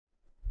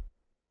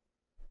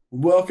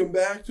Welcome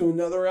back to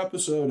another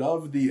episode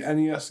of the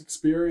NES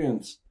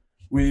Experience.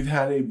 We've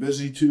had a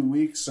busy 2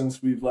 weeks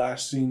since we've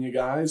last seen you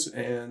guys,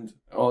 and,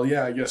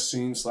 I guess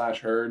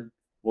seen/heard.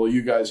 Well,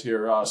 you guys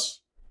hear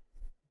us.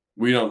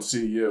 We don't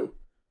see you.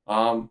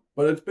 But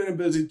it's been a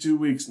busy 2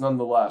 weeks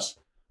nonetheless.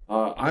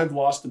 I've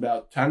lost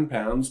about 10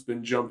 pounds,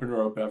 been jumping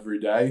rope every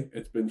day.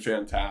 It's been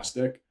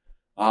fantastic.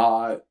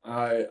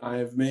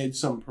 I've made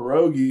some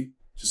pierogi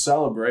to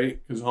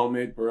celebrate, because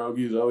homemade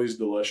pierogi is always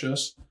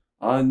delicious.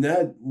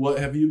 Ned, what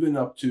have you been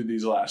up to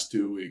these last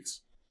 2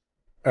 weeks?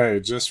 Hey,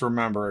 just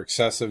remember,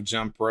 excessive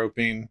jump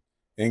roping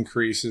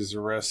increases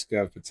the risk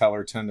of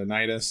patellar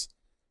tendonitis,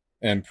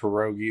 and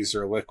pierogies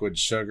are liquid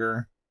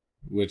sugar,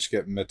 which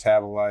get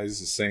metabolized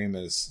the same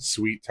as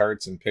sweet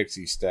tarts and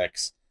pixie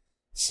sticks.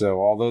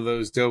 So although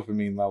those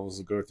dopamine levels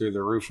will go through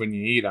the roof when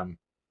you eat them,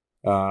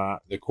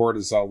 the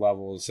cortisol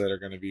levels that are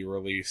going to be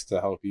released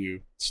to help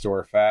you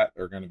store fat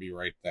are going to be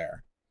right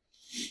there.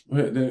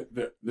 Wait,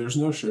 there's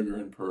no sugar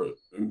in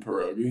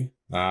pierogi.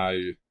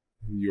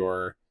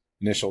 Your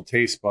initial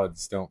taste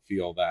buds don't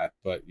feel that,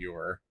 but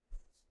your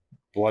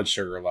blood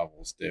sugar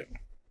levels do.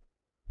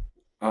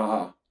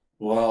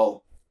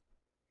 Well,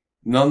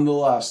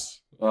 nonetheless,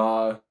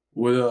 what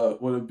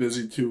a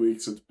busy 2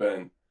 weeks it's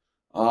been.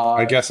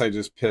 I guess I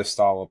just pissed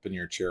all up in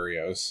your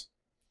Cheerios.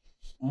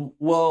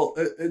 Well,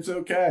 it's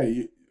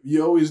okay.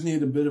 You always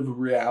need a bit of a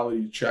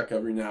reality check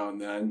every now and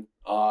then.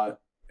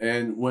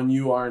 And when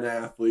you are an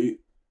athlete,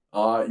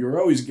 you're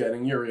always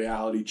getting your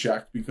reality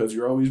checked because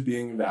you're always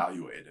being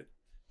evaluated.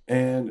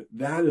 And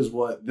that is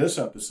what this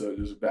episode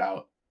is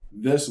about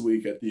this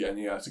week at the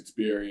NES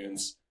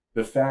Experience.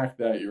 The fact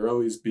that you're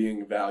always being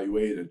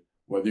evaluated,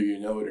 whether you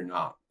know it or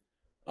not.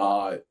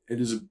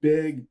 It is a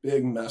big,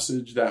 big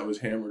message that was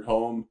hammered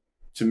home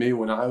to me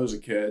when I was a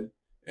kid.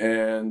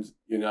 And,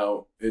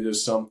 it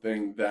is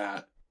something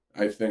that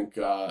I think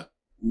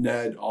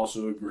Ned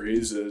also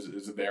agrees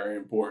is very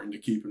important to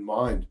keep in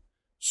mind.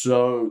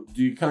 So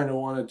do you kind of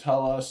want to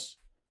tell us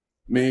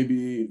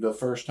maybe the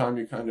first time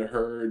you kind of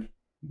heard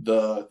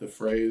the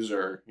phrase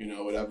or,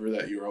 whatever,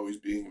 that you're always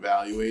being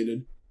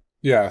evaluated?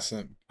 Yes.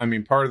 I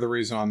mean, part of the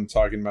reason I'm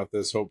talking about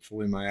this,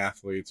 hopefully my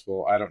athletes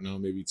will, I don't know,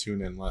 maybe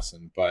tune in and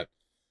listen. But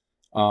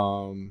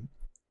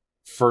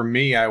for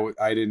me,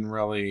 I didn't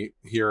really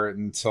hear it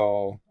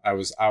until I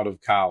was out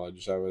of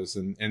college. I was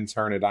an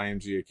intern at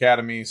IMG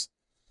Academies.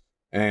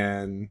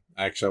 And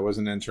actually, I was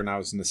an intern. I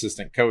was an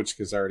assistant coach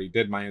because I already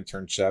did my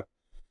internship.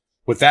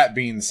 With that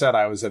being said,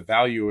 I was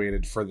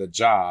evaluated for the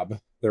job.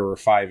 There were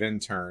 5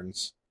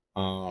 interns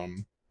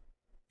when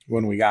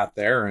we got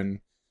there,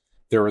 and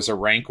there was a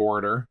rank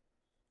order,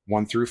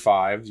 1 through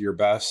 5, your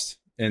best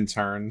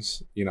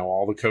interns.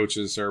 All the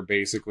coaches are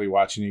basically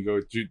watching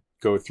you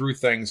go through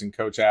things and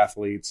coach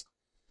athletes.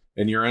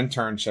 And your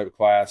internship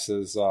class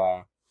is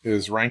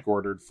rank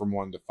ordered from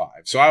 1 to 5.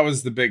 So I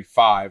was the big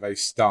 5. I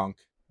stunk.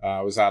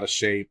 I was out of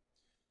shape.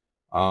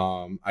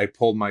 I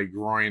pulled my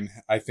groin.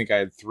 I think I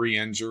had 3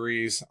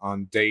 injuries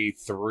on day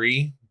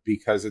 3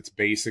 because it's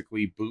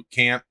basically boot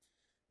camp.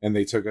 And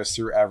they took us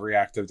through every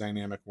active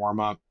dynamic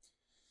warm-up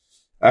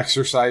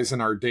exercise in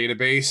our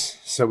database.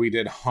 So we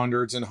did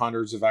hundreds and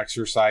hundreds of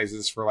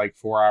exercises for like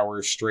 4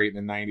 hours straight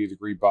in a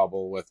 90-degree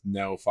bubble with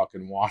no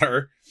fucking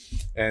water.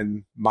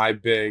 And my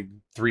big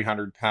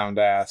 300-pound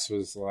ass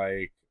was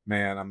like,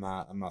 man, I'm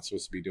not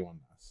supposed to be doing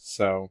this.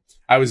 So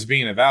I was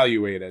being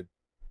evaluated,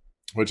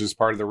 which is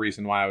part of the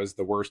reason why I was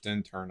the worst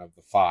intern of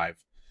the 5,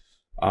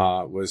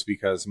 was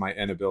because my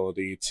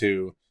inability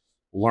to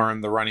learn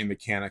the running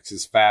mechanics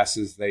as fast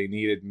as they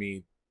needed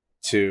me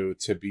to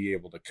be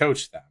able to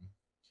coach them.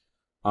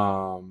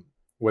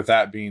 With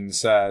that being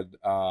said,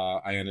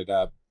 I ended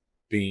up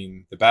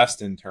being the best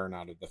intern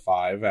out of the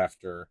 5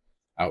 after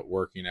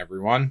outworking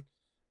everyone.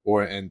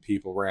 And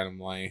people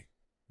randomly,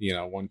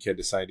 one kid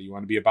decided you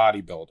want to be a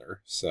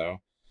bodybuilder.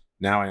 So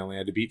now I only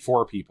had to beat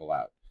 4 people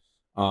out.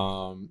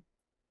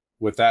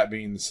 With that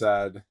being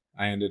said,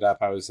 I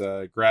was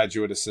a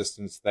graduate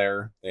assistant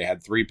there. They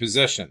had 3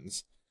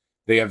 positions.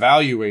 They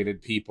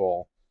evaluated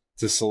people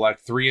to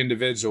select 3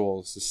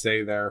 individuals to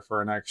stay there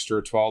for an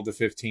extra 12 to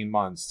 15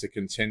 months to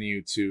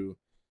continue to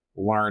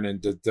learn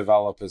and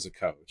develop as a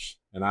coach.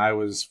 And I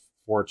was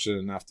fortunate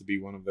enough to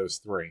be one of those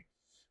 3.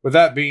 With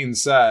that being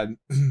said,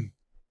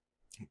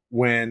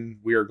 when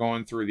we were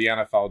going through the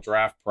NFL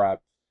draft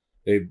prep,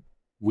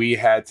 we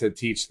had to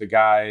teach the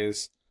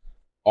guys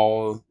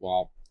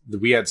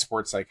we had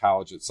sports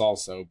psychologists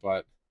also,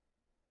 but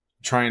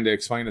trying to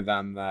explain to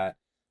them that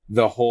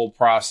the whole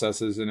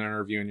process is an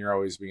interview and you're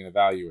always being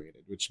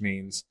evaluated, which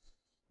means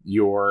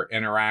your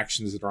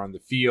interactions that are on the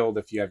field,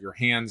 if you have your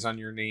hands on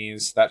your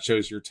knees, that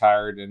shows you're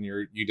tired and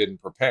you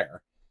didn't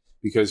prepare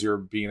because you're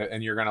going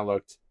to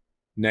look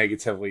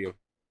negatively,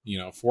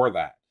 for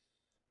that.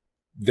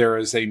 There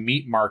is a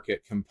meat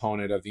market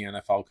component of the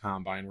NFL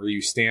Combine where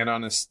you stand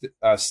on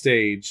a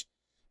stage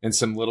in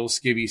some little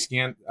skivvy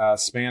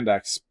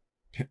spandex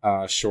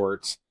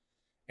shorts,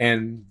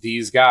 and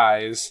these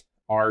guys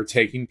are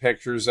taking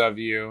pictures of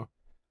you.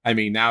 I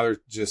mean, now they're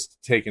just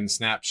taking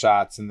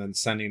snapshots and then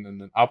sending and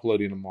then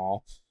uploading them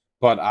all.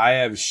 But I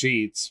have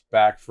sheets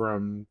back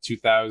from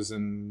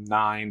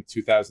 2009,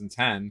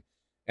 2010,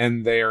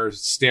 and they are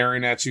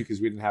staring at you because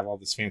we didn't have all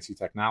this fancy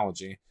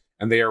technology,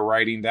 and they are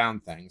writing down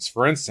things.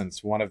 For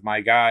instance, one of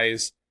my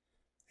guys,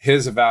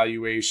 his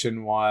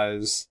evaluation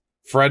was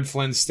Fred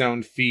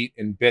Flintstone feet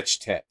and bitch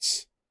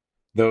tits.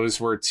 Those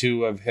were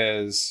two of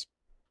his,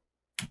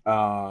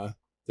 the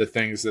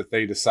things that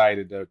they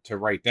decided to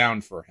write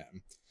down for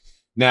him.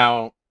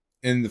 Now,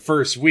 in the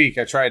first week,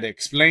 I tried to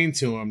explain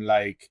to him,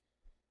 like,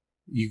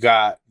 you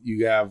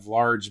have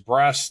large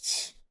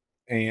breasts,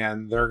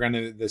 and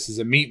this is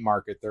a meat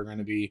market. They're going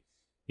to be,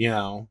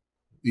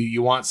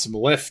 you want some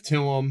lift to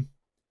them.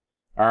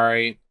 All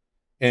right.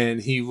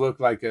 And he looked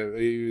like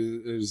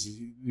he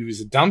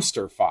was a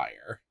dumpster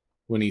fire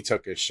when he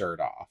took his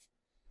shirt off.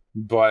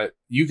 But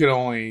you could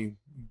only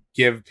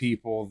give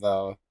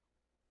people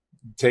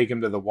take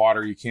him to the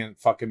water. You can't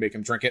fucking make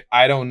him drink it.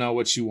 I don't know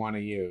what you want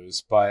to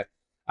use, but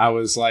I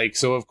was like,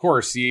 so of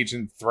course the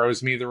agent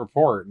throws me the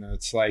report, and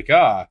it's like,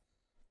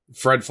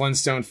 Fred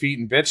Flintstone feet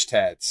and bitch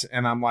tats.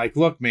 And I'm like,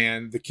 look,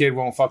 man, the kid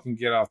won't fucking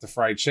get off the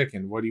fried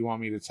chicken. What do you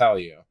want me to tell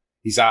you?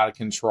 He's out of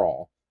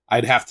control.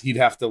 He'd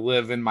have to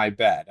live in my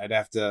bed.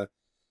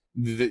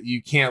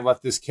 You can't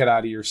let this kid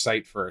out of your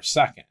sight for a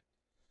second.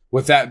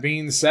 With that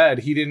being said,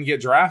 he didn't get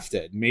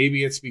drafted.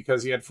 Maybe it's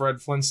because he had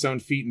Fred Flintstone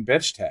feet and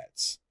bitch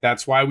tats.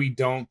 That's why we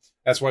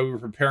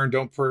prepare and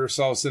don't put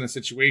ourselves in a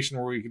situation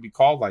where we could be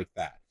called like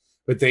that.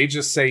 But they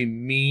just say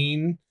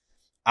mean.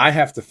 I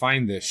have to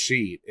find this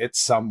sheet.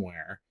 It's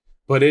somewhere.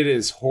 But it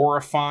is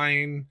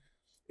horrifying.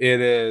 It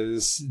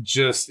is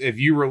just, if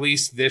you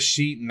release this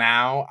sheet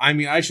now, I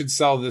mean, I should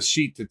sell this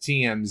sheet to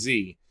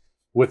TMZ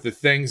with the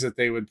things that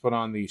they would put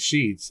on these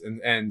sheets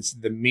and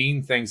the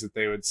mean things that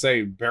they would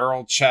say: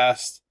 barrel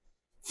chest,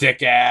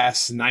 thick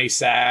ass,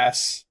 nice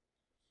ass.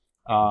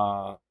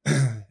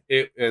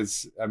 It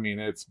is, I mean,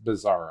 it's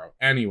bizarro.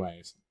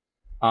 Anyways,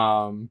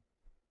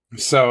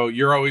 so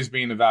you're always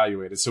being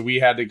evaluated. So we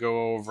had to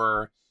go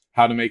over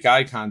how to make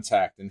eye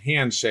contact and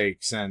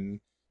handshakes,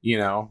 and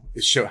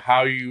show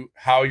how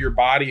your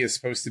body is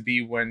supposed to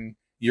be when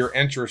you're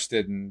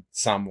interested in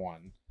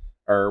someone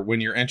or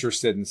when you're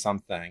interested in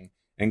something,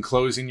 and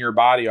closing your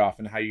body off,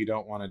 and how you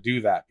don't want to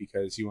do that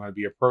because you want to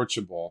be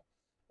approachable.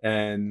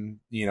 And,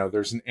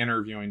 there's an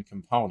interviewing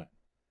component.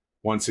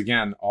 Once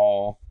again,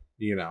 all,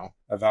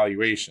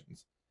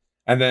 evaluations.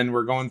 And then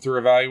we're going through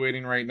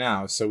evaluating right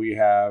now. So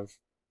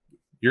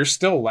you're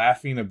still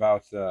laughing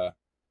about the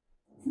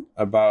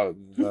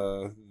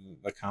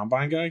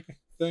combine guy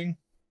thing.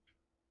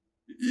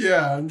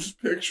 Yeah, I'm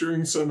just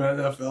picturing some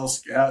NFL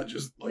scout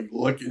just like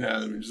looking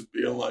at him and just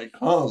being like,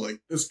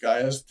 like this guy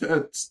has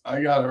tits.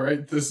 I gotta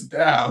write this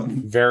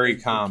down. Very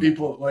common.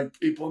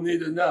 People need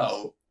to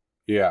know.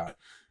 Yeah. A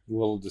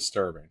little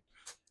disturbing.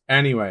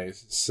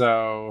 Anyways,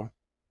 so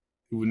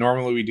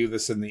normally we do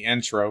this in the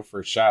intro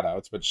for shout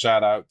outs, but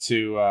shout out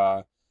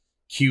to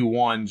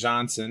Q1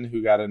 Johnson,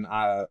 who got an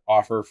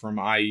offer from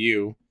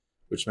IU,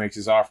 which makes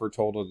his offer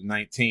total to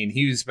 19.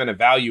 He's been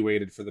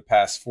evaluated for the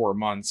past 4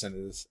 months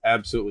and has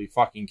absolutely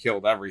fucking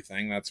killed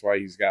everything. That's why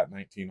he's got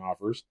 19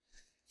 offers.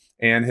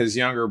 And his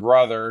younger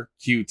brother,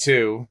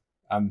 Q2,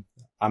 I'm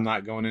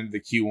not going into the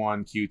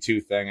Q1,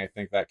 Q2 thing. I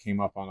think that came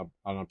up on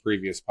a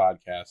previous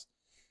podcast.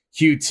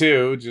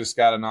 Q2 just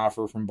got an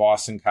offer from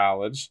Boston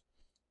College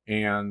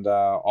and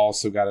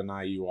also got an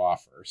IU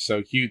offer.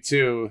 So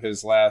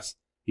Q2,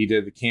 he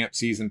did the camp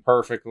season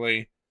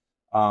perfectly.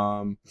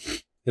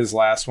 His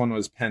last one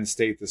was Penn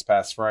State this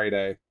past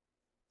Friday.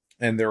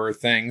 And there were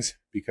things,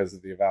 because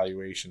of the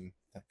evaluation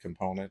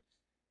component,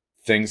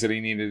 things that he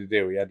needed to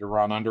do. He had to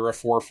run under a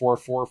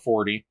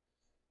 4.4440.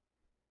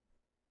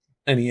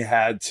 And he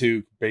had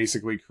to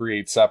basically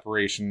create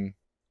separation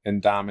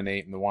and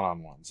dominate in the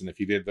one-on-ones. And if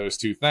he did those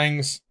two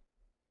things,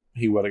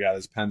 he would have got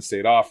his Penn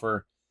State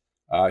offer.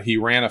 He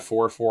ran a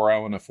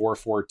 4.40 and a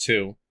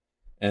 4.42.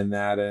 And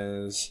that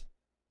is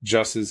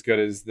just as good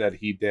as that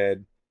he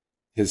did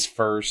his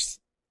first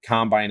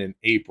combine in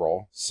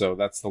April. So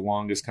that's the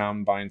longest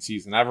combine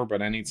season ever.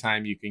 But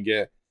anytime you can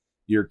get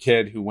your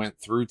kid who went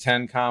through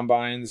 10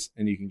 combines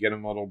and you can get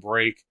him a little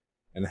break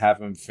and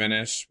have him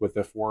finish with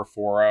a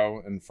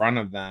 4.40 in front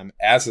of them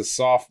as a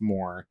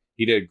sophomore,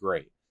 he did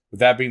great. With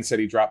that being said,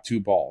 he dropped 2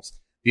 balls.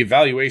 The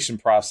evaluation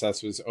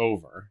process was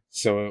over.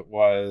 So it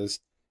was,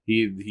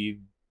 he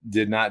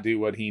did not do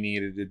what he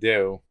needed to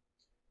do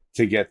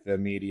to get the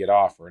immediate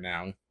offer.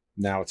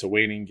 Now it's a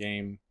waiting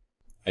game.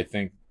 I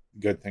think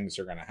good things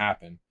are going to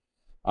happen.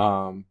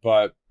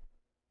 But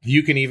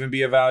you can even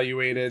be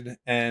evaluated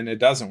and it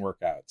doesn't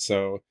work out.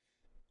 So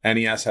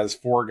NES has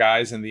 4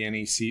 guys in the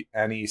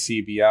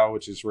NECBL,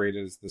 which is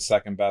rated as the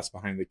second best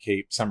behind the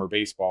Cape Summer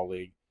Baseball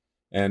League.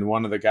 And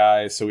one of the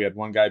guys, so we had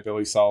one guy,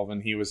 Billy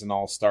Sullivan, he was an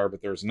all-star,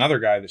 but there was another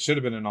guy that should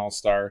have been an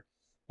all-star,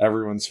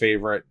 everyone's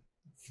favorite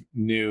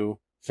new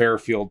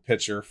Fairfield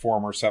pitcher,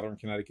 former Southern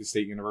Connecticut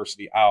State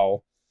University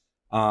Owl.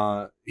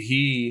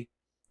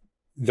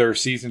 Their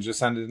season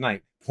just ended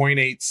tonight.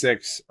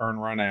 0.86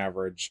 earned run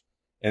average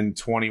in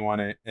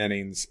 21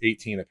 innings,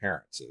 18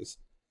 appearances.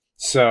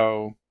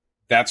 So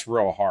that's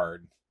real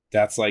hard.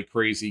 that's like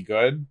crazy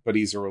good, but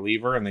he's a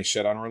reliever and they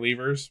shit on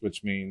relievers,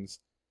 which means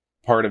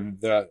part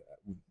of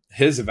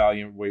his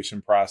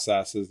evaluation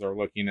process is they're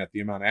looking at the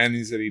amount of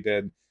innings that he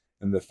did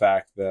and the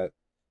fact that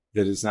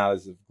is not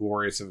as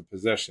glorious of a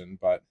position,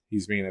 but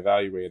he's being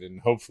evaluated,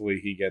 and hopefully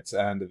he gets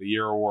an end of the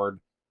year award.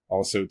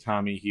 Also,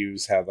 Tommy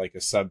Hughes had like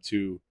a sub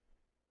 2,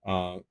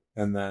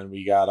 and then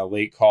we got a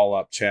late call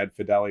up, Chad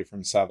Fideli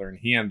from Southern.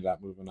 He ended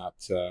up moving up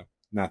to,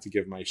 not to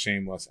give my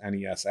shameless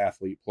NES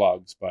athlete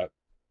plugs, but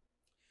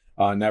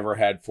never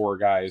had 4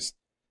 guys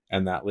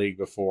in that league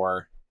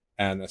before,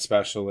 and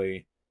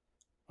especially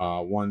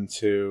 1,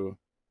 2,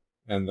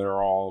 and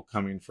they're all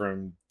coming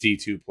from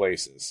D2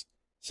 places.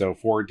 So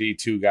 4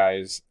 D2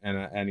 guys in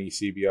an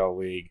NECBL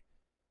league,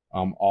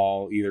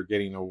 all either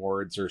getting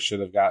awards or should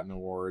have gotten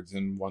awards,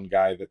 and one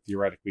guy that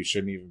theoretically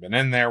shouldn't even been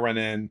in there went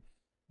in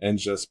and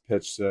just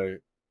pitched those.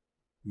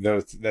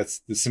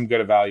 That's some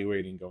good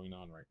evaluating going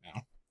on right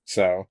now.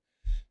 So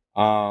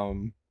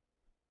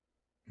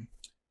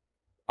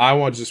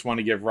I just want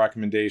to give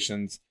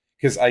recommendations,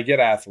 because I get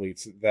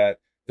athletes that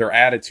their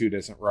attitude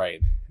isn't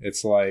right.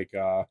 It's like,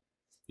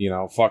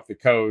 fuck the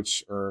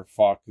coach, or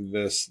fuck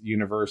this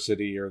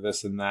university, or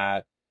this and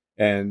that.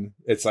 And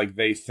it's like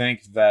they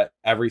think that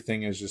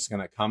everything is just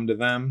going to come to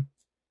them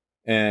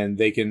and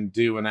they can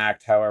do and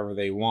act however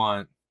they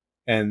want,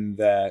 and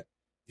that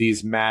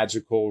these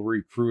magical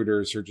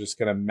recruiters are just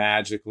going to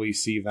magically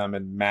see them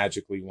and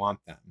magically want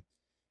them.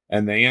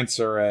 And the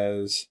answer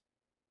is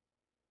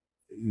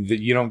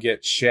that you don't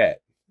get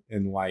shit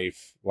in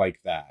life like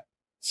that.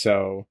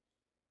 So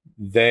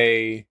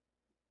they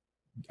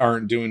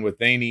aren't doing what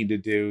they need to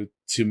do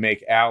to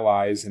make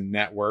allies and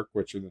network,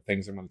 which are the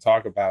things I'm going to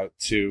talk about,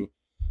 to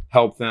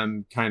help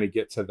them kind of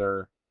get to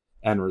their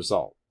end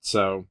result.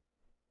 So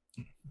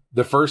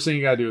the first thing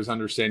you got to do is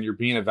understand you're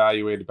being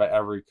evaluated by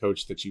every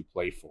coach that you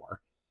play for.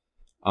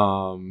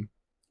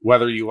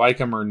 Whether you like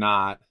them or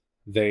not,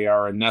 they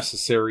are a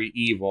necessary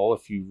evil.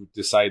 If you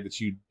decide that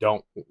you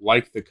don't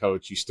like the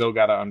coach, you still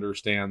got to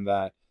understand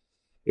that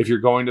if you're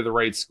going to the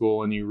right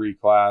school and you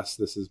reclass,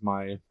 this is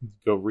my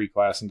go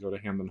reclass and go to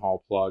Hamden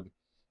Hall plug.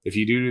 If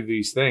you do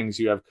these things,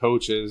 you have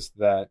coaches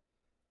that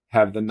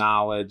have the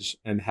knowledge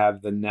and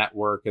have the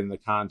network and the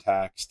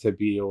contacts to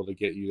be able to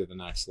get you to the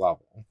next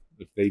level.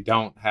 If they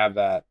don't have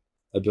that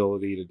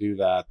ability to do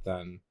that,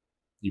 then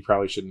you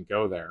probably shouldn't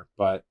go there.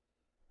 But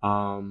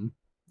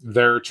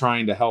they're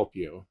trying to help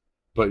you.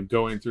 But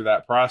going through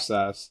that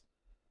process,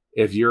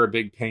 if you're a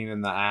big pain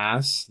in the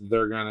ass,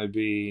 they're going to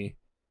be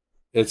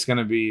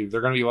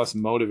less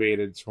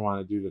motivated to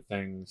want to do the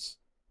things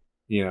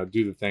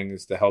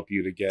to help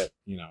you to get,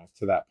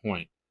 to that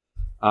point.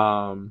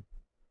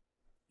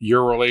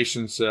 Your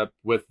relationship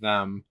with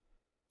them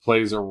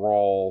plays a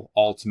role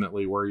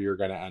ultimately where you're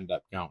going to end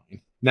up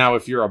going. Now,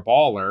 if you're a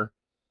baller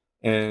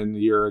and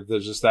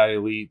there's just that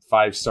elite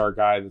 5-star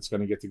guy that's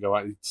going to get to go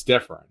out, it's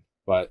different.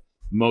 But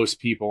most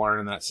people aren't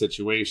in that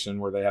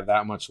situation where they have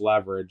that much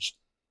leverage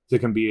to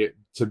be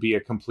a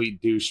complete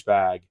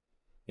douchebag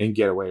and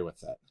get away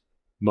with it.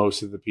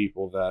 Most of the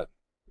people that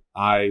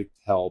I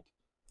help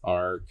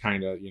are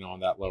kind of, on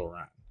that lower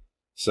end.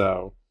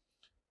 So,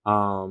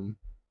 as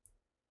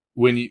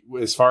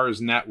far as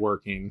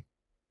networking,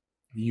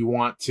 you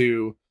want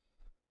to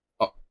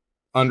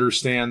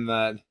understand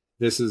that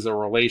this is a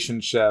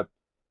relationship.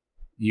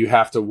 You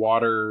have to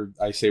water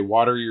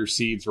your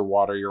seeds or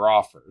water your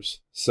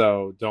offers.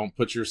 So don't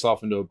put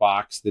yourself into a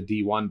box, the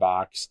D1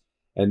 box,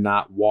 and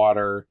not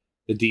water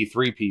the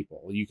D3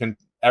 people.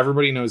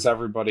 Everybody knows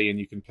everybody, and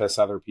you can piss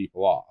other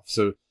people off.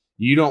 So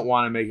you don't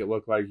want to make it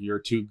look like you're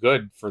too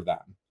good for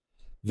them.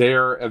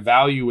 They're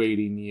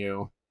evaluating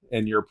you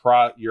and your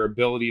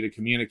ability to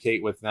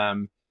communicate with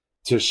them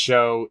to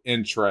show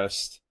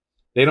interest.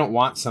 They don't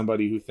want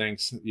somebody who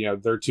thinks,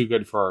 they're too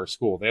good for our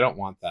school. They don't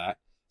want that.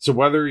 So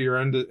whether you're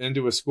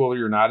into a school or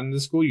you're not into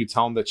school, you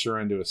tell them that you're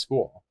into a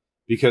school,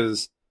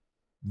 because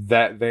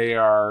that they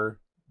are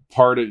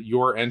part of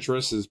your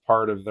interest is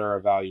part of their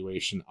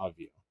evaluation of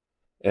you.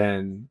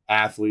 And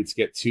athletes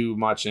get too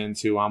much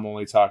into, I'm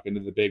only talking to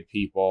the big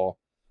people,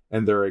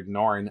 and they're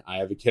ignoring. I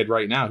have a kid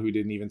right now who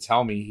didn't even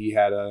tell me he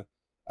had a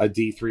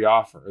D3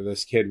 offer.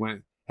 This kid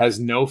has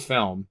no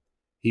film.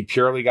 He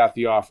purely got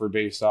the offer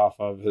based off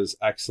of his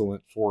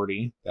excellent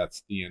 40.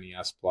 That's the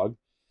NES plug.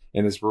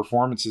 And his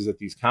performances at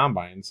these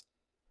combines.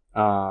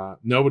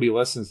 Nobody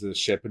listens to this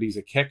shit, but he's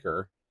a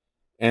kicker.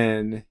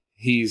 And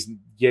he's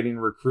getting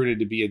recruited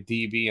to be a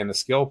DB and a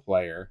skill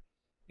player.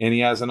 And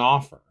he has an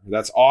offer.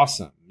 That's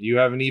awesome.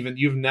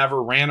 You've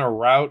never ran a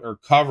route or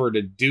covered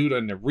a dude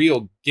in a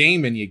real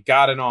game, and you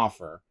got an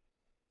offer.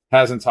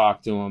 Hasn't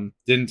talked to him.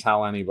 Didn't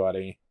tell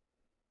anybody.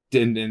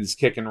 And is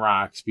kicking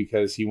rocks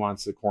because he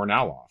wants the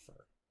Cornell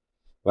offer.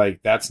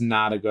 Like, that's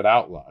not a good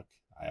outlook.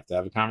 I have to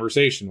have a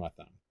conversation with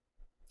him.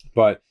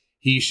 But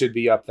he should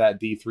be up that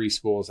D3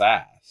 school's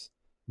ass.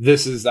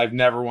 I've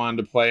never wanted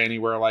to play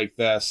anywhere like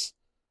this.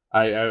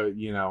 I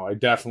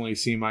definitely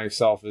see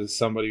myself as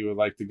somebody who would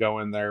like to go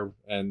in there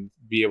and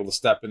be able to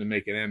step in and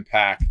make an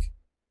impact.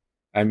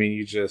 I mean,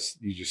 you just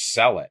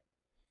sell it.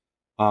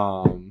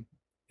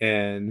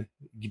 and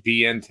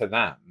be into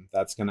them.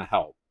 That's going to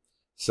help.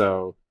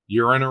 So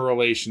you're in a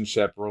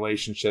relationship.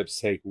 Relationships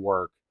take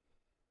work.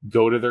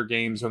 Go to their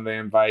games when they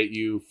invite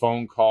you,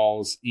 phone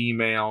calls,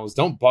 emails.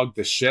 Don't bug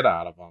the shit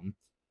out of them.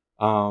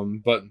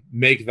 But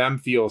make them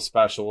feel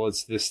special.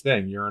 It's this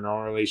thing. You're in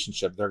a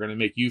relationship. They're going to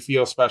make you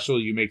feel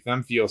special. You make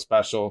them feel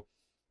special.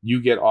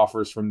 You get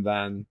offers from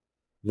them,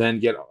 then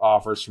get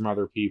offers from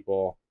other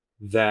people,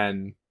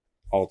 then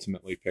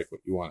ultimately pick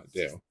what you want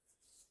to do.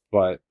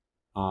 But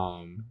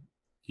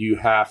you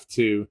have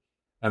to,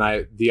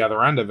 and the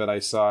other end of it, I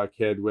saw a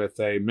kid with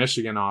a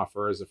Michigan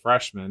offer as a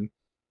freshman,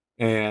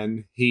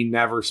 and he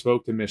never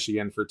spoke to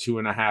Michigan for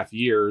 2.5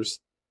 years.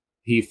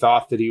 He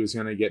thought that he was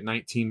going to get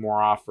 19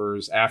 more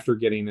offers after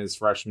getting his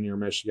freshman year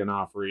Michigan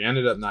offer. He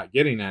ended up not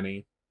getting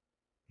any.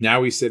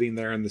 Now he's sitting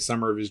there in the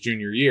summer of his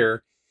junior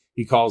year.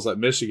 He calls up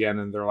Michigan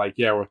and they're like,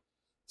 yeah,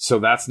 so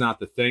that's not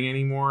the thing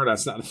anymore.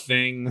 That's not a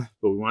thing,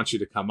 but we want you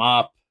to come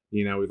up.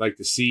 You know, we'd like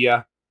to see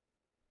you.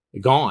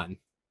 Gone.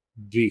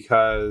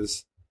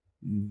 Because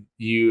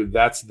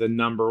that's the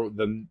number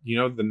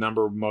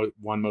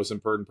one most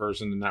important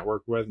person to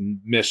network with,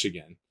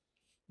 Michigan.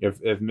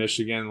 If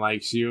Michigan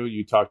likes you,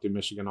 you talk to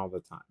Michigan all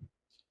the time.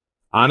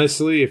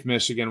 Honestly, if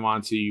Michigan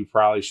wants you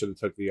probably should have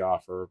took the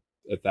offer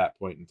at that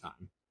point in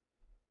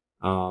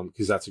time,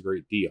 because that's a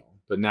great deal.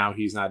 But now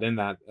he's not in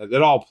that.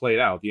 It all played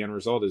out. The end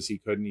result is he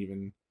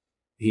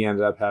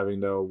ended up having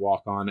to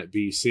walk on at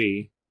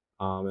BC,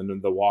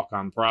 and the walk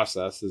on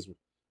process is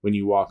when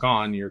you walk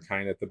on, you're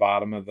kind of at the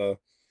bottom of the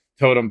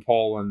totem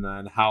pole, and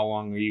then how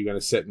long are you going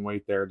to sit and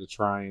wait there to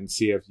try and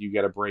see if you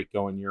get a break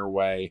going your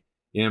way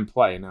in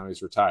play? Now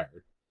he's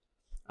retired.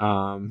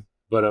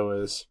 But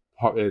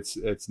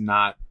it's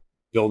not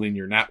building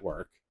your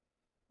network.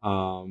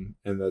 And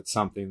that's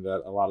something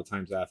that a lot of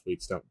times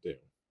athletes don't do.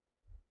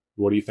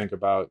 What do you think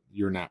about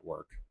your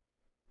network?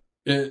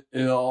 It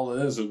all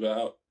is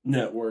about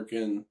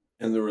networking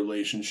and the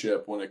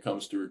relationship when it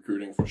comes to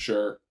recruiting, for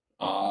sure.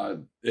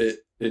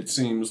 It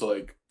seems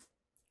like,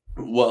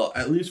 well,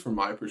 at least from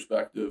my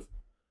perspective,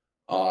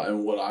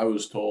 and what I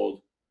was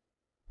told,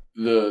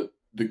 the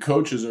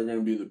coaches are going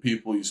to be the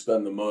people you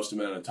spend the most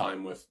amount of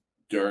time with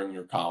during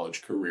your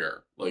college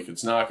career. Like,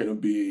 it's not going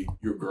to be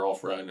your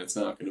girlfriend. It's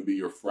not going to be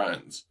your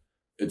friends.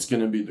 It's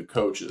going to be the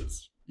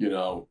coaches. You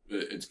know,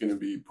 it's going to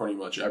be pretty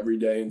much every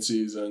day in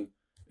season.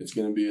 It's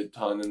going to be a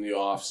ton in the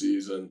off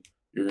season.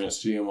 You're going to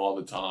see them all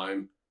the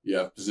time. You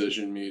have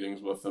position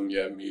meetings with them. You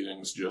have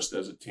meetings just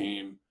as a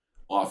team,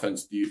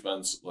 offense,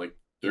 defense, like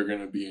they're going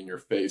to be in your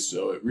face.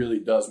 So it really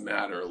does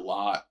matter a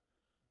lot,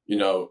 you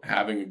know,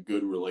 having a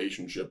good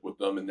relationship with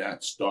them. And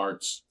that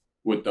starts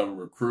with them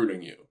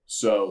recruiting you.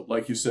 So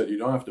like you said, you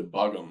don't have to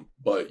bug them,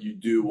 but you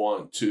do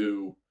want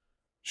to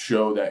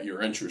show that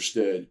you're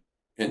interested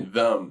in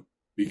them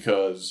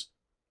because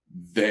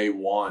they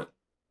want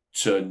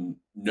to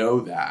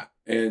know that.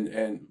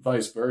 And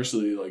vice versa,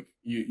 like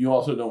you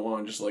also don't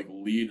want to just like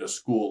lead a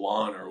school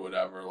on or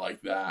whatever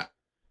like that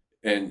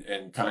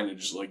and kind of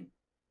just like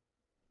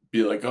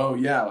be like, oh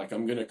yeah, like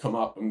I'm going to come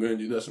up, I'm going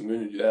to do this, I'm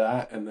going to do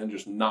that, and then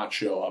just not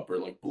show up or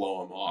like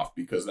blow them off,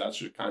 because that's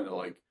just kind of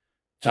like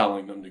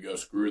telling them to go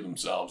screw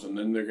themselves. And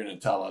then they're going to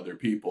tell other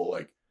people,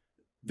 like,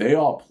 they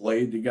all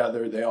played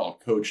together, they all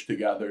coached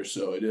together,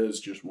 so it is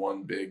just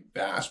one big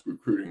vast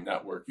recruiting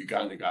network. You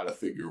kind of got to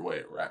figure your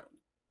way around.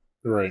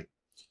 Right.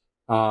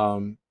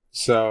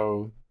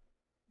 So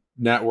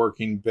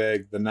networking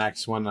big. The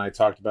next one I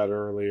talked about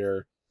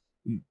earlier,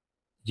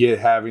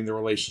 having the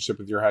relationship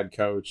with your head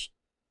coach.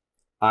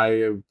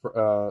 I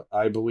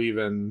believe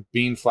in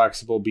being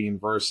flexible, being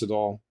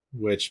versatile,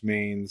 which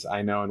means,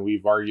 I know, and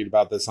we've argued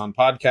about this on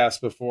podcasts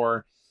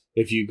before,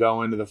 if you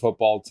go into the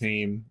football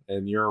team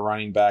and you're a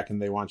running back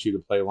and they want you to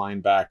play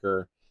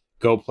linebacker,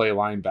 go play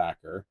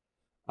linebacker.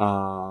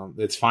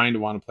 It's fine to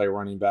want to play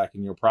running back,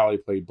 and you'll probably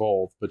play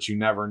both, but you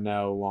never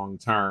know long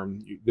term.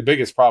 The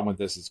biggest problem with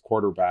this is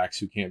quarterbacks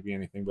who can't be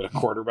anything but a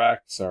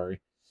quarterback.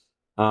 Sorry.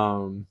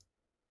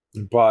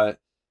 But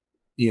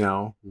you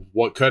know,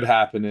 what could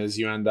happen is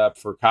you end up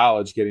for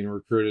college getting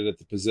recruited at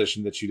the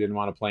position that you didn't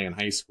want to play in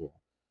high school.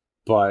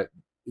 But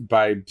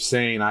by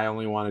saying, I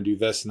only want to do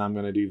this and I'm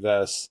going to do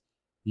this,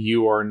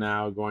 you are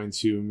now going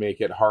to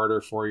make it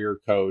harder for your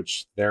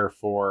coach.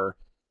 Therefore,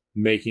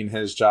 making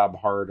his job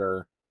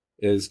harder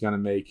is going to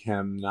make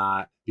him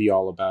not be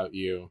all about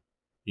you,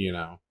 you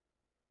know,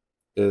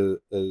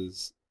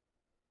 he's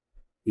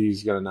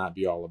going to not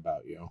be all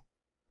about you.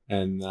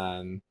 And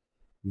then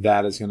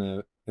that is going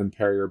to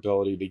impair your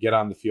ability to get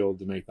on the field,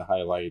 to make the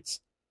highlights,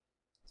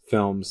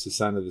 films to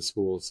send to the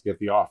schools, to get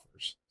the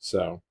offers.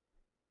 So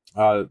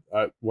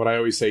what I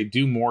always say,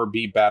 do more,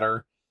 be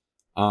better.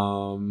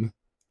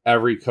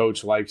 Every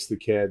coach likes the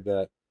kid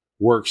that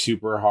works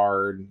super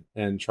hard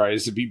and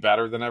tries to be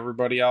better than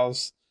everybody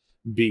else,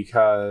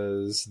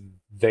 because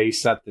they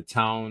set the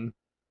tone.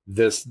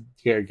 This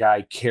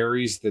guy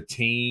carries the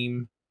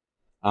team,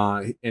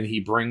 and he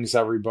brings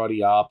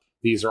everybody up.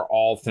 These are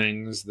all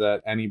things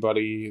that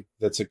anybody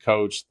that's a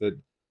coach that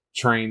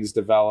trains,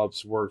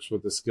 develops, works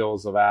with the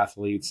skills of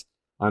athletes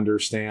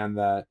understand,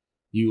 that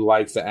you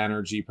like the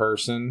energy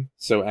person.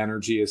 So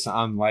energy is,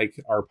 unlike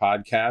our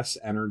podcast,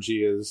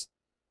 energy is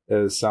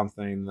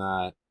something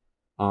that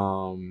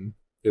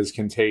is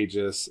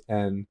contagious,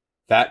 and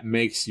that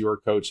makes your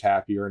coach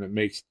happier. And it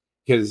makes,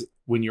 because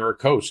when you're a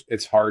coach,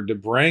 it's hard to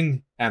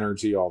bring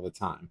energy all the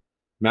time.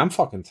 I mean, I'm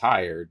fucking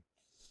tired,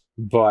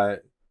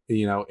 but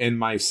in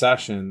my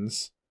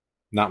sessions,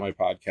 not my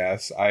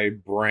podcasts, I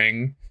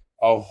bring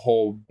a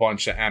whole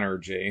bunch of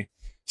energy,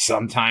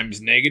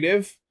 sometimes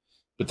negative,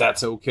 but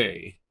that's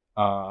okay.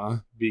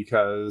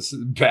 Because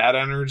bad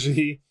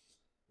energy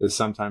is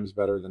sometimes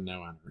better than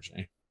no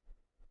energy.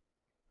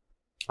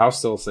 I'll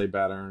still say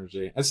bad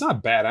energy. It's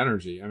not bad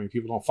energy. I mean,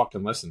 people don't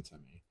fucking listen to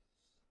me.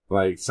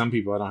 Like, some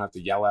people I don't have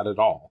to yell at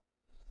all.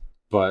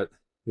 But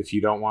if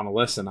you don't want to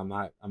listen, I'm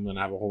going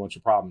to have a whole bunch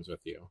of problems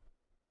with you.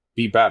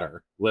 Be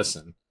better.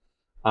 Listen.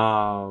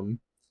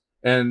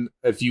 And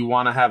if you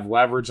want to have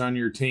leverage on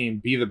your team,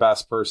 be the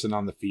best person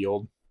on the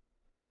field.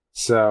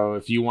 So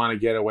if you want to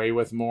get away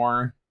with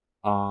more,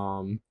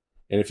 and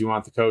if you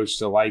want the coach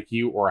to like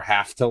you or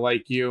have to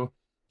like you,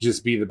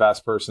 just be the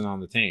best person on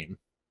the team.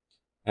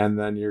 And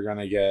then you're going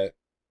to get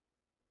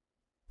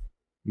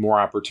more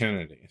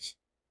opportunities.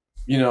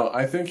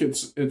 I think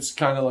it's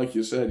kind of like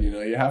you said,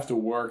 you have to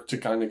work to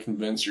kind of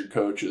convince your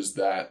coaches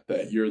that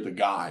you're the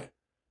guy,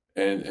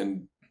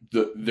 and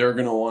they're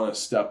going to want to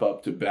step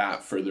up to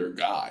bat for their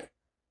guy.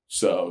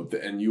 So,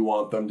 and you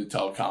want them to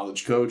tell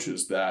college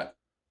coaches that,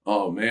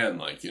 oh man,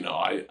 like,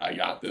 I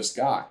got this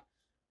guy.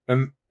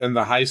 And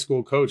the high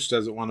school coach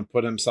doesn't want to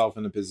put himself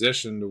in a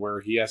position to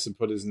where he has to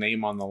put his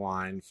name on the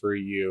line for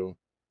you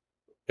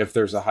if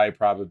there's a high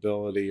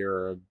probability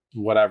or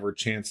whatever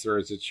chance there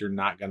is that you're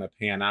not going to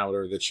pan out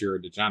or that you're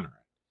a degenerate.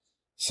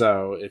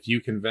 So if you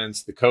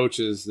convince the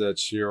coaches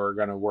that you're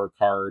going to work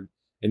hard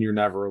and you're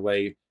never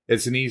late,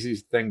 it's an easy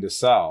thing to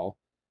sell.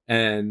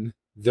 And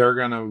they're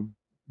going to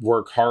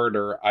work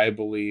harder, I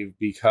believe,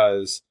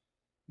 because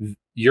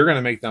you're going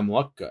to make them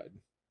look good.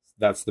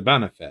 That's the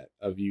benefit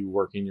of you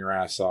working your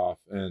ass off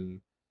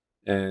and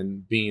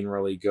being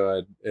really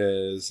good,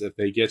 is if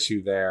they get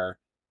you there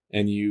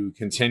and you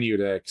continue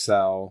to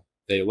excel,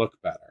 they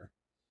look better.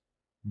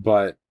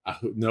 But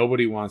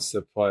nobody wants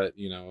to put,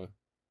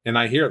 and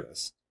I hear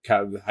this,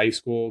 high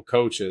school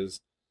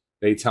coaches,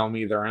 they tell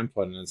me their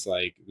input, and it's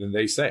like, then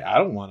they say, I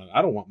don't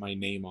want my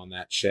name on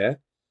that shit.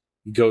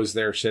 He goes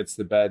there, shits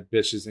the bed,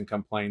 bitches and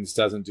complains,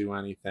 doesn't do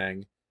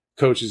anything.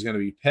 Coach is going to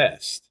be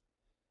pissed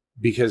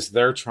because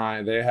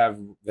they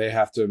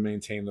have to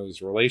maintain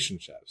those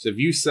relationships.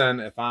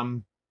 If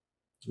I'm,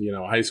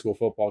 a high school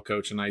football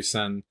coach and I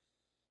send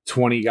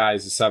 20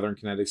 guys to Southern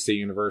Connecticut State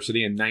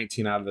University and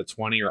 19 out of the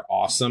 20 are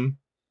awesome,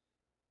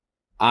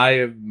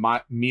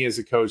 me as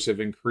a coach have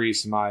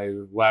increased my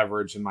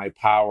leverage and my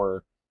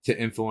power to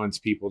influence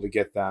people to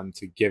get them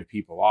to give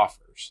people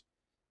offers.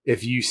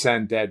 If you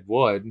send dead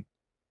wood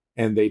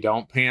and they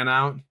don't pan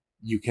out,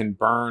 you can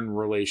burn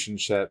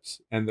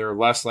relationships and they're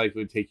less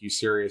likely to take you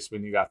serious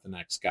when you got the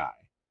next guy.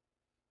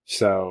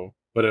 So,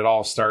 but it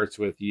all starts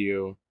with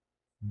you,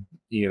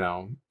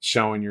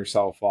 showing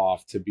yourself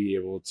off to be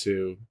able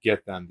to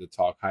get them to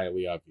talk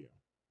highly of you.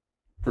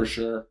 For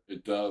sure.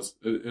 It does.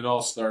 It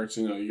all starts,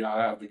 you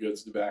gotta have the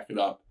goods to back it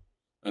up.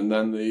 And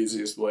then the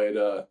easiest way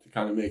to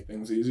kind of make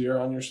things easier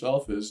on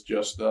yourself is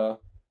just,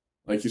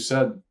 like you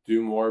said,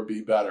 do more,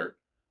 be better.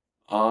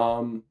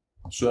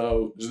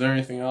 So is there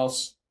anything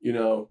else,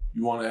 you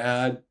want to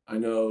add? I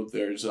know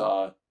there's,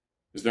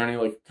 is there any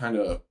like kind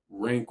of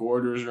rank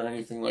orders or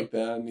anything like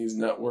that in these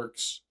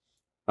networks?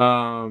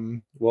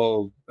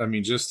 Well, I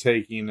mean, just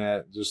looking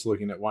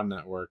at one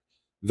network,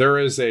 there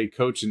is a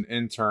coach and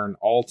intern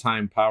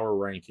all-time power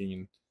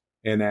ranking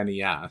in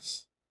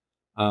NES.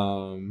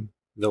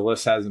 The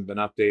list hasn't been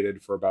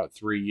updated for about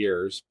 3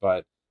 years,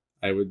 but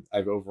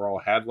I've overall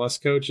had less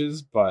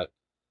coaches, but,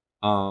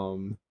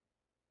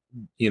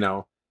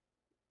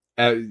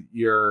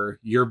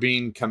 you're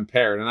being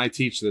compared, and I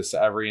teach this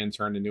to every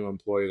intern and new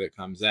employee that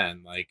comes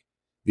in. Like,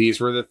 these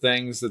were the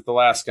things that the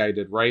last guy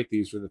did right.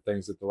 These were the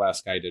things that the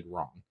last guy did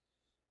wrong.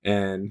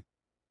 And,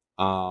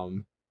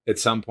 at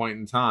some point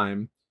in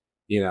time,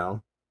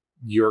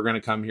 you're going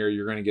to come here,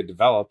 you're going to get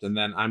developed. And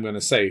then I'm going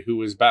to say,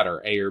 who is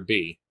better, A or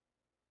B?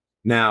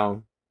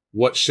 Now,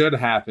 what should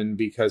happen,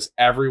 because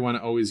everyone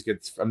always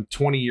gets, I'm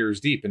 20 years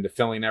deep into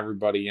filling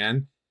everybody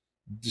in.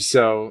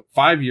 So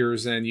 5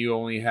 years in,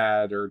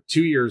 or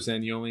 2 years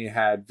in, you only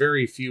had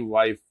very few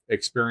life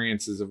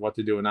experiences of what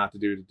to do and not to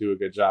do a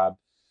good job.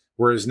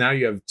 Whereas now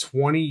you have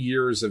 20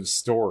 years of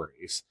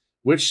stories,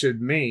 which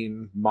should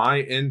mean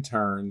my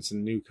interns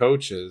and new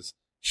coaches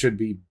should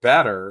be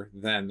better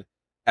than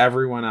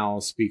everyone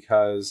else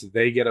because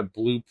they get a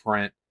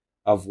blueprint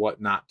of what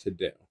not to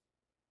do.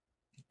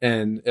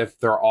 And if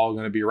they're all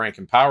going to be rank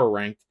and power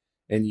ranked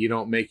and you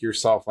don't make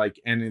yourself like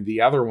any of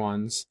the other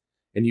ones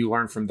and you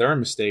learn from their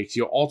mistakes,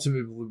 you'll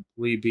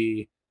ultimately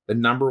be the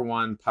number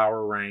one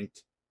power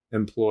ranked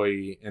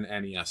employee in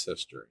NES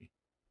history.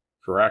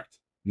 Correct?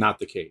 Not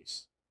the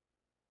case.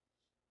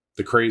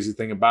 The crazy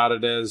thing about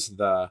it is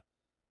out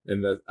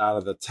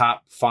of the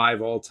top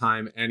 5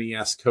 all-time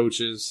NES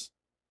coaches,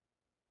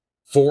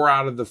 4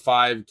 out of the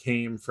 5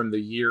 came from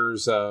the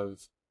years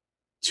of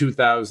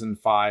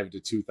 2005 to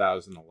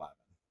 2011.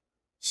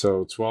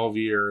 So 12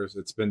 years,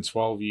 it's been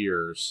 12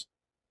 years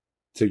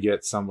to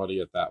get somebody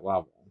at that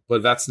level.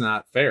 But that's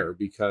not fair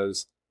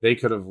because they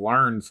could have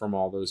learned from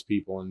all those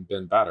people and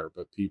been better.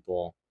 But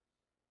people,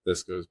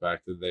 this goes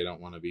back to they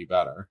don't want to be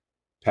better.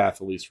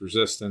 Path of least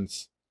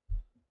resistance,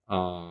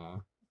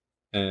 and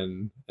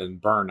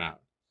burnout.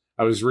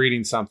 I was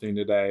reading something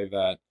today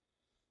that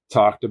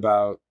talked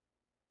about,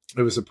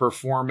 it was a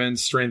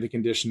performance strength and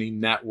conditioning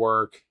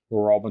network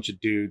where we're all a bunch of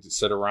dudes that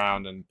sit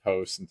around and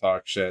post and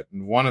talk shit.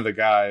 And one of the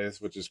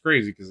guys, which is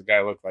crazy because the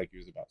guy looked like he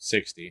was about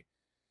 60,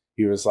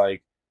 he was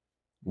like,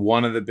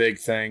 one of the big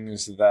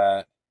things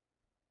that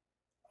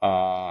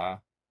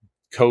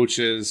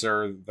coaches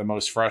are the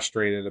most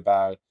frustrated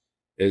about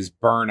is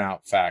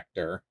burnout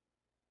factor.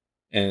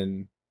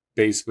 And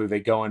basically they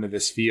go into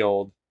this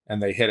field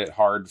and they hit it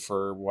hard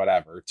for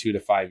whatever, 2 to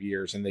 5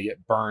 years, and they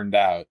get burned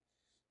out.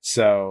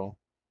 So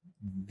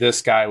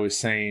this guy was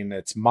saying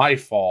it's my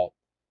fault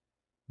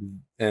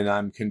and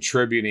I'm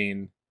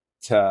contributing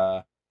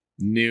to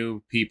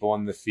new people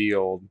in the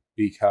field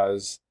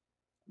because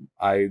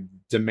I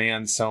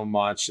demand so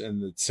much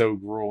and it's so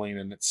grueling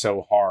and it's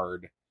so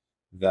hard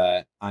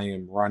that I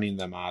am running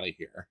them out of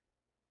here,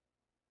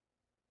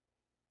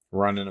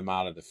 running them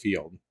out of the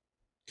field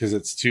because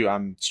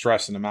I'm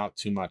stressing them out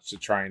too much to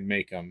try and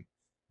make them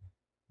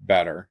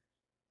better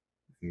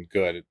and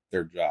good at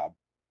their job.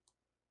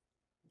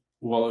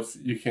 Well, if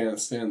you can't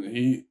stand the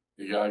heat,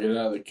 you gotta get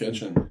out of the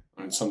kitchen.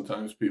 I mean,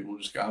 sometimes people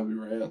just gotta be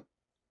ran.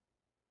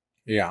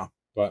 Yeah,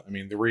 but I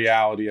mean, the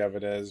reality of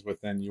it is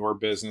within your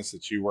business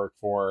that you work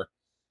for,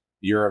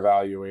 you're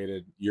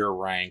evaluated, you're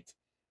ranked.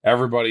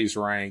 Everybody's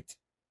ranked.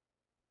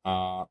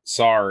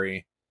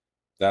 Sorry,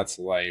 that's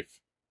life.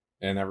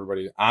 And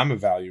I'm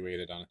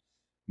evaluated on it.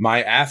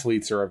 My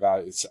athletes are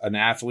evaluated. An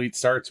athlete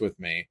starts with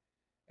me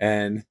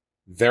and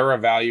they're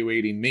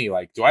evaluating me.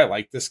 Like, do I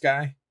like this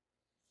guy?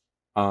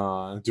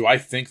 Do I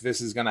think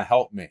this is going to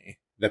help me?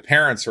 The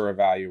parents are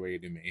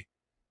evaluating me.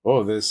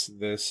 Oh, this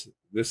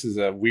is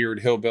a weird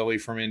hillbilly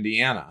from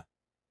Indiana.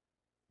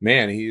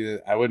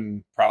 Man, I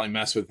wouldn't probably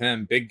mess with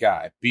him. Big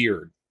guy,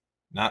 beard.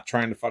 Not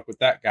trying to fuck with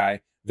that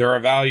guy. They're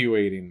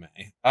evaluating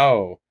me.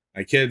 Oh,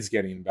 my kid's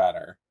getting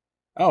better.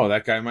 Oh,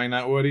 that guy might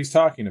not know what he's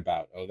talking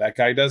about. Oh, that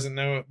guy doesn't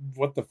know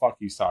what the fuck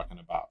he's talking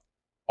about.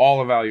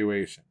 All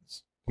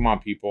evaluations. Come on,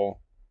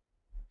 people.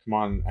 Come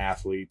on,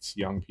 athletes,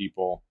 young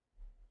people.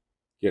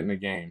 Get in the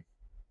game.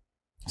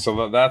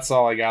 So that's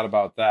all I got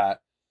about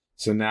that.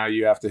 So now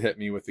you have to hit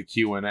me with the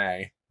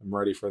Q&A. I'm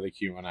ready for the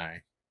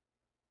Q&A.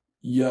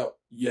 Yep.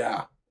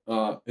 Yeah.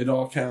 It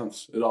all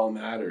counts. It all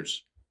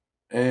matters.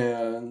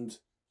 And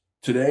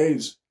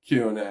today's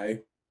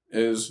Q&A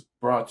is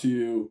brought to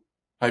you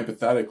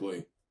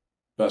hypothetically,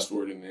 best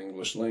word in the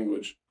English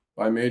language,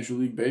 by Major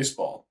League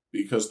Baseball.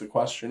 Because the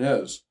question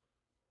is,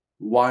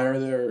 why are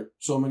there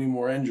so many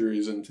more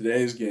injuries in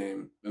today's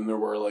game than there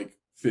were like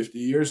 50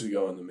 years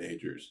ago in the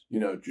majors? You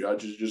know,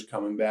 Judge is just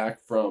coming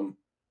back from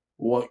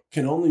what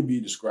can only be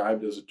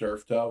described as a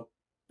turf toe,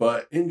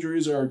 but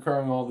injuries are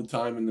occurring all the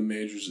time in the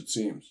majors, it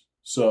seems.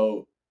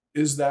 So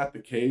is that the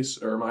case,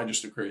 or am I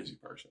just a crazy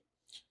person?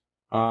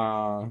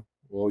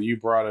 Well, you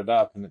brought it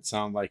up and it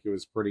sounded like it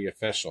was pretty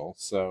official.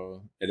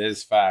 So it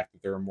is fact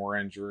that there are more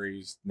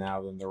injuries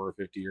now than there were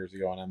 50 years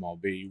ago in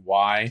MLB.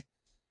 Why?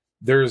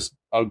 There's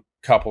a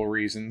couple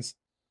reasons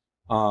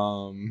that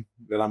I'm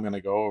going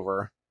to go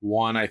over.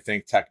 One, I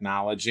think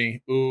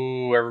technology.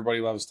 Ooh, everybody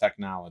loves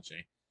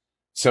technology.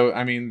 So,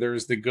 I mean,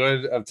 there's the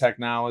good of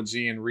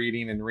technology and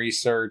reading and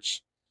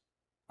research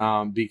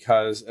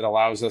because it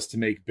allows us to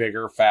make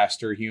bigger,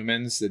 faster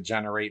humans that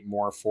generate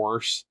more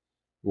force.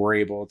 We're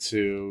able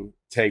to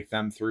take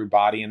them through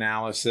body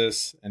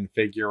analysis and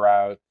figure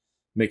out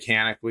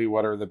mechanically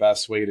what are the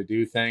best way to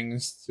do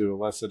things to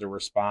elicit a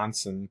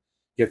response and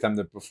get them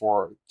to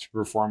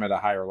perform at a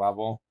higher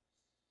level.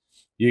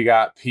 You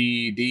got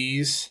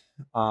PEDs,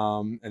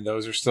 and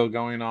those are still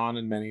going on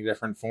in many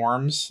different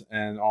forms,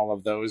 and all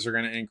of those are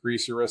going to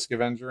increase your risk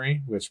of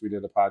injury, which we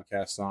did a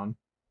podcast on.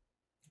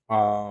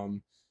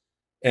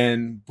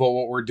 But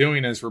what we're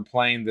doing is we're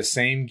playing the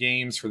same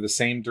games for the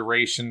same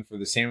duration, for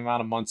the same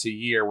amount of months a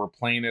year. We're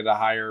playing at a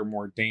higher,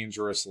 more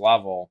dangerous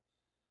level.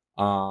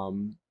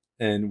 And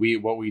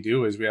what we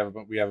do is we have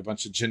a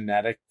bunch of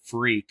genetic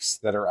freaks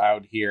that are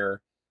out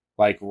here,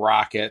 like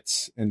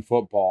rockets in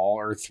football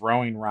or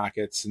throwing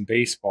rockets in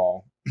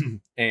baseball.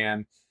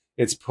 And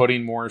it's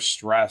putting more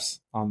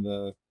stress on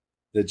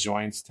the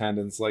joints,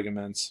 tendons,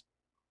 ligaments,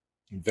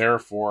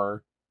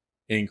 therefore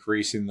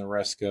increasing the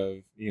risk of,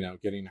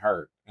 getting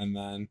hurt. And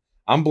then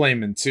I'm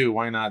blaming too,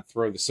 why not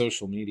throw the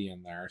social media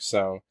in there?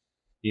 So,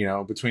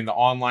 between the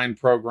online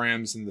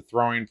programs and the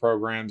throwing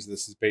programs,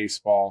 this is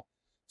baseball.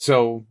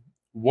 So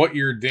what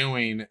you're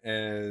doing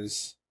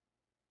is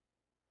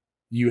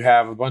you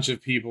have a bunch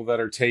of people that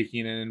are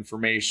taking in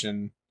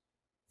information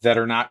that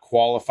are not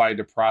qualified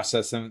to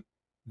process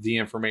the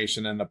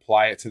information and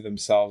apply it to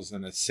themselves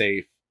in a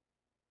safe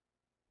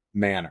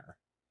manner.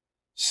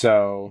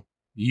 So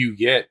you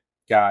get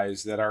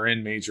guys that are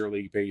in Major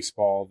League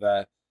Baseball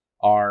that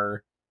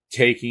are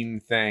taking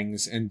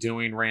things and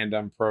doing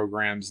random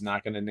programs.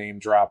 Not going to name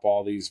drop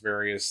all these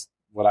various,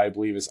 what I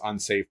believe is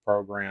unsafe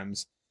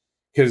programs.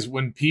 Because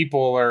when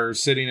people are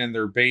sitting in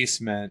their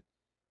basement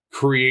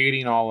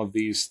creating all of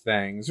these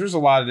things, there's a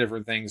lot of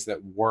different things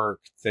that work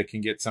that can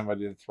get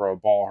somebody to throw a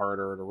ball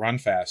harder or to run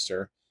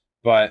faster.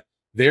 But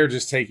they're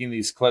just taking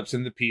these clips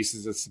into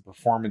pieces. It's the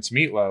performance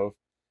meatloaf.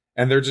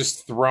 And they're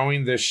just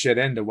throwing this shit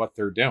into what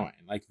they're doing.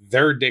 Like,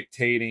 they're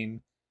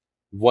dictating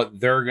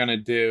what they're going to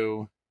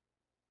do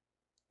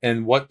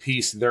and what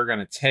piece they're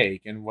going to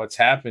take. And what's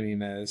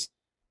happening is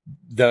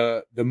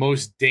the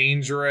most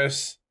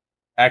dangerous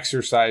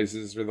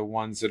exercises are the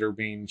ones that are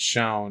being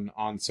shown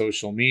on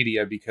social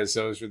media, because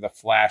those are the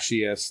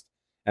flashiest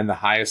and the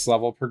highest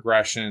level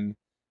progression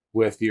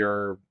with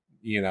your,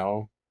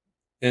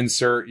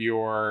 insert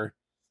your,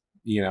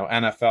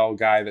 NFL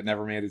guy that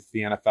never made it to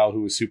the NFL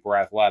who was super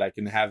athletic,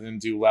 and have him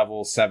do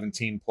level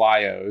 17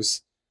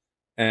 plyos,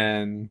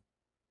 and,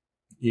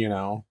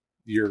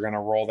 you're going to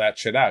roll that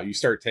shit out. You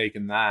start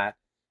taking that,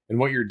 and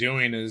what you're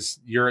doing is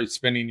you're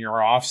spending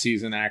your off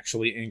season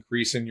actually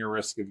increasing your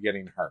risk of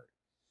getting hurt.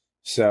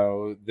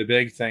 So the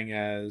big thing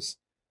is,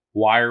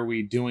 why are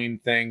we doing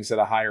things at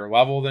a higher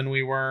level than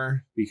we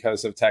were?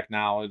 Because of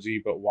technology.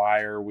 But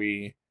why are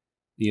we,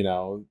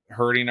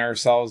 hurting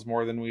ourselves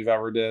more than we've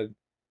ever did?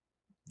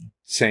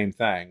 Same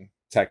thing,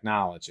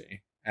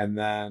 technology. And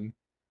then,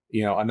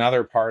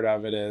 another part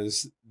of it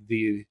is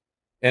the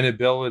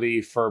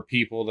inability for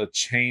people to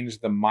change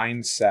the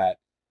mindset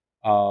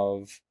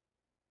of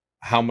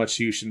how much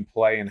you should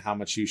play and how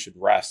much you should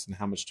rest and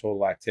how much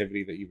total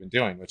activity that you've been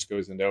doing, which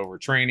goes into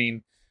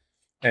overtraining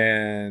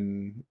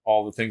and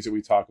all the things that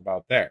we talk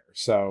about there.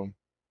 So,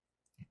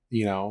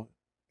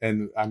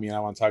 and I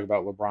want to talk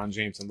about LeBron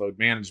James and load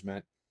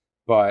management,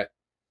 but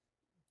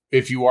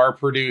if you are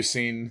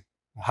producing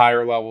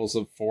higher levels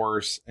of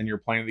force and you're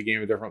playing the game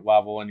at a different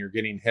level and you're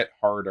getting hit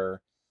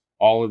harder,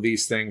 all of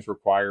these things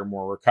require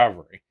more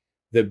recovery.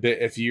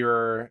 If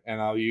you're,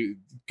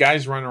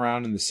 guys run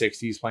around in the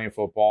 60s playing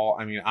football.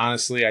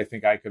 Honestly, I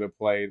think I could have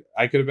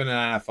been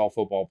an NFL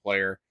football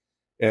player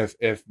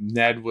if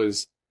Ned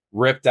was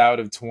ripped out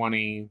of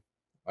 20.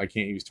 I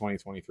can't use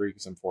 2023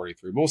 because I'm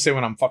 43. But we'll say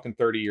when I'm fucking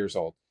 30 years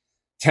old.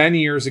 10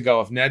 years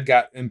ago, if Ned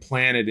got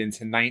implanted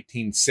into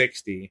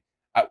 1960,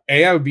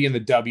 I would be in the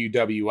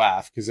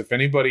WWF, because if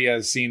anybody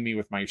has seen me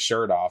with my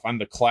shirt off, I'm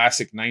the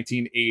classic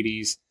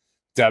 1980s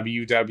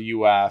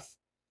WWF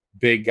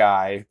big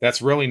guy.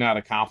 That's really not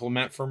a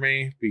compliment for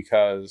me,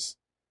 because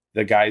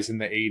the guys in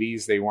the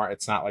 80s,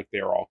 it's not like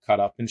they were all cut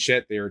up and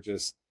shit. They were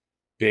just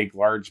big,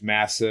 large,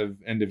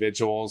 massive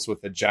individuals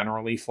with a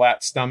generally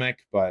flat stomach,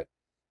 but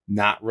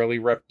not really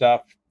ripped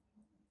up.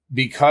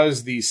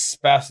 Because these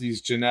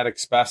genetic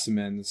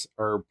specimens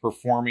are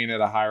performing at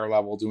a higher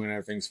level, doing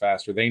other things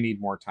faster, they need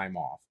more time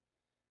off,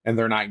 and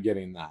they're not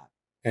getting that.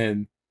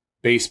 And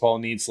baseball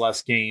needs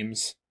less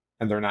games,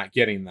 and they're not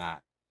getting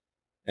that.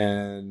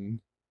 And,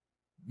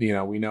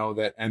 we know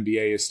that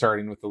NBA is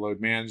starting with the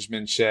load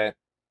management shit.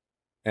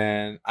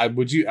 And I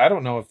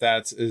don't know if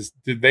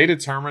did they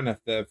determine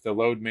if the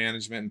load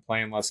management and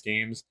playing less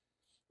games,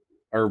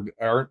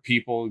 aren't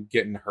people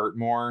getting hurt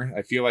more?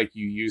 I feel like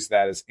you used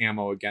that as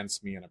ammo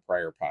against me in a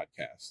prior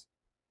podcast.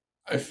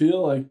 I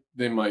feel like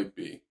they might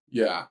be,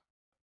 yeah.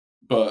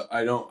 But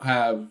I don't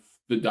have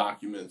the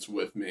documents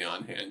with me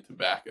on hand to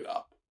back it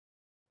up.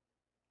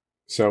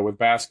 So with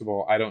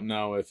basketball, I don't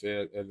know if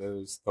it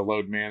is the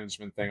load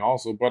management thing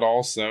also, but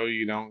also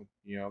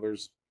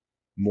there's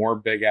more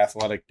big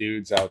athletic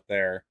dudes out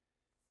there,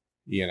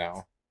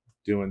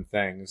 doing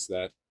things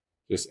that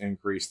just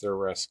increase their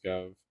risk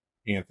of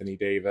Anthony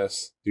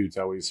Davis. Dude's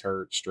always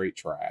hurt, straight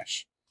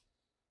trash.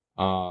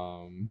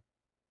 But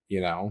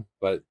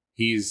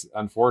he's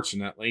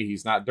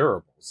not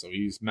durable. So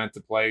he's meant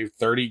to play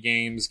 30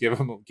 games, give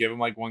him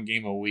like one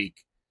game a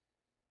week.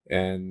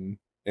 And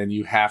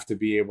you have to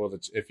be able to,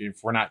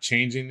 if we're not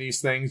changing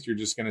these things, you're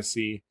just going to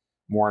see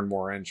more and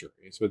more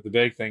injuries. But the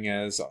big thing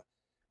is,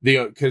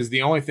 because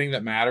the only thing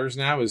that matters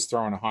now is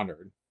throwing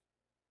 100.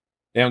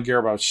 They don't care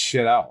about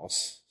shit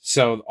else.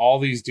 So all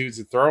these dudes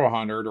that throw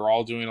 100 are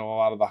all doing a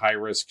lot of the high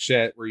risk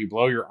shit where you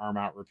blow your arm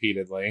out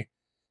repeatedly.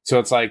 So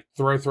it's like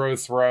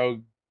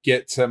throw,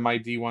 get to my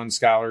D1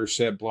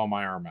 scholarship, blow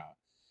my arm out,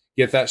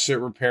 get that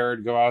shit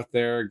repaired, go out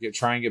there,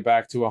 try and get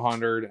back to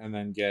 100, and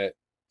then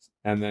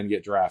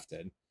get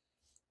drafted.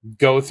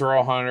 Go throw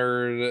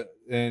 100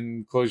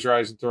 and close your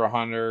eyes and throw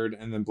 100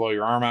 and then blow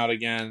your arm out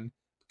again,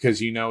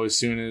 because as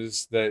soon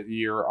as that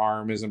your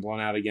arm isn't blown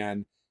out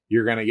again,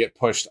 you're going to get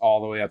pushed all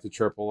the way up to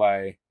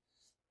AAA,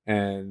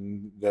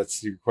 and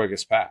that's your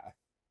quickest path.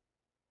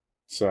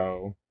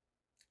 So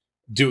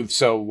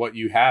what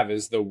you have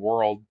is the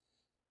world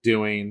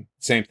doing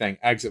same thing,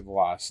 exit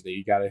velocity.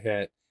 You got to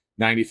hit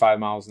 95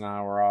 miles an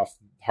hour off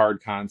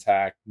hard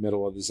contact,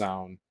 middle of the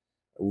zone,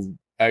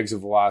 exit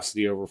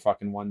velocity over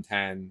fucking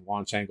 110,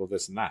 launch angle,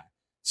 this and that.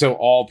 So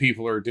all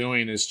people are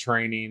doing is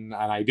training,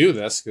 and I do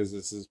this because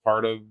this is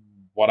part of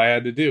what I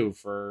had to do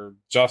for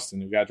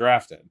Justin, who got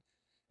drafted,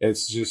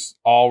 It's just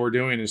all we're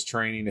doing is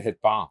training to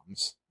hit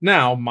bombs.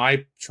 Now,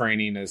 my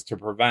training is to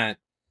prevent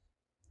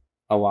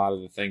a lot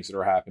of the things that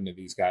are happening to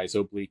these guys.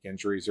 Oblique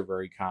injuries are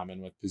very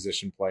common with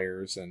position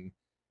players, and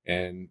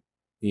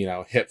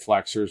hip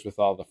flexors with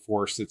all the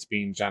force that's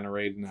being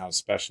generated and how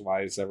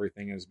specialized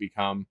everything has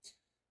become.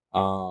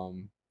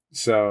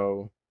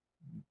 So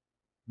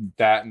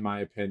that, in my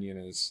opinion,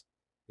 is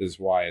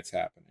why it's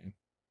happening.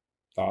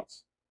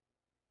 Thoughts?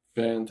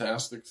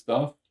 Fantastic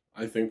stuff.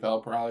 I think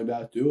that'll probably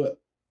about do it.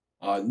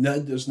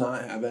 Ned does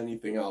not have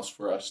anything else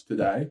for us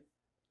today.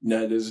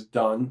 Ned is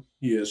done.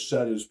 He has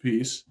said his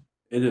piece.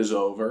 It is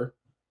over.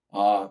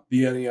 The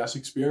NES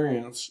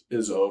experience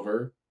is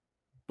over.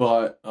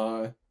 But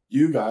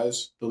you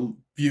guys, the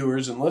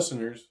viewers and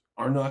listeners,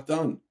 are not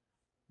done.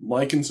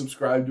 Like and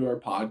subscribe to our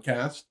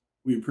podcast.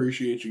 We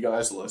appreciate you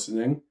guys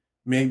listening.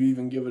 Maybe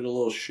even give it a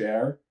little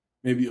share.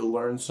 Maybe you'll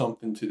learn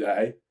something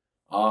today.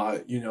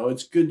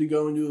 It's good to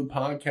go into a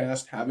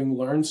podcast having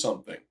learned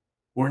something.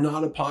 We're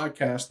not a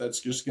podcast that's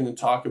just going to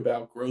talk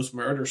about gross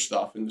murder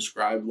stuff and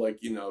describe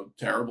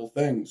terrible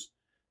things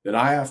that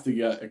I have to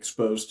get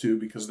exposed to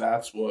because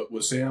that's what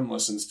Sam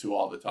listens to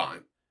all the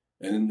time.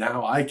 And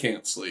now I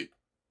can't sleep.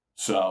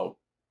 So,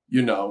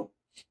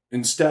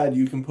 instead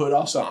you can put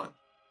us on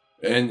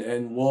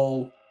and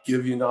we'll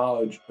give you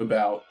knowledge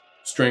about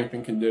strength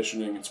and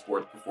conditioning and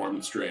sports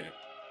performance training.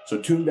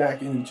 So tune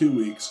back in 2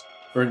 weeks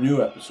for a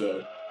new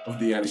episode of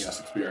the NES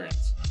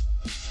Experience.